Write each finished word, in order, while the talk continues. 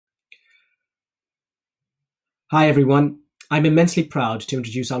Hi, everyone. I'm immensely proud to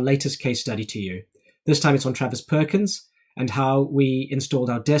introduce our latest case study to you. This time it's on Travis Perkins and how we installed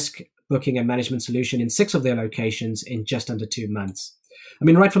our desk booking and management solution in 6 of their locations in just under 2 months.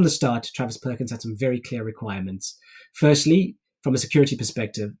 Right from the start, Travis Perkins had some very clear requirements. Firstly, from a security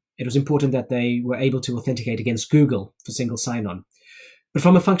perspective, it was important that they were able to authenticate against Google for single sign-on. But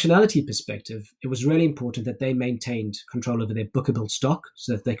from a functionality perspective, it was really important that they maintained control over their bookable stock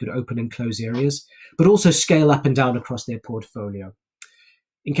so that they could open and close areas, but also scale up and down across their portfolio.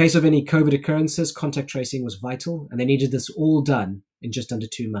 In case of any COVID occurrences, contact tracing was vital, and they needed this all done in just under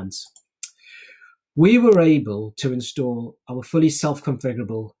 2 months. We were able to install our fully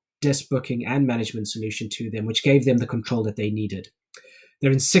self-configurable desk booking and management solution to them, which gave them the control that they needed.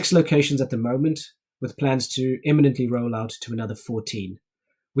 They're in 6 locations at the moment, with plans to imminently roll out to another 14.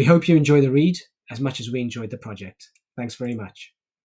 We hope you enjoy the read as much as we enjoyed the project. Thanks very much.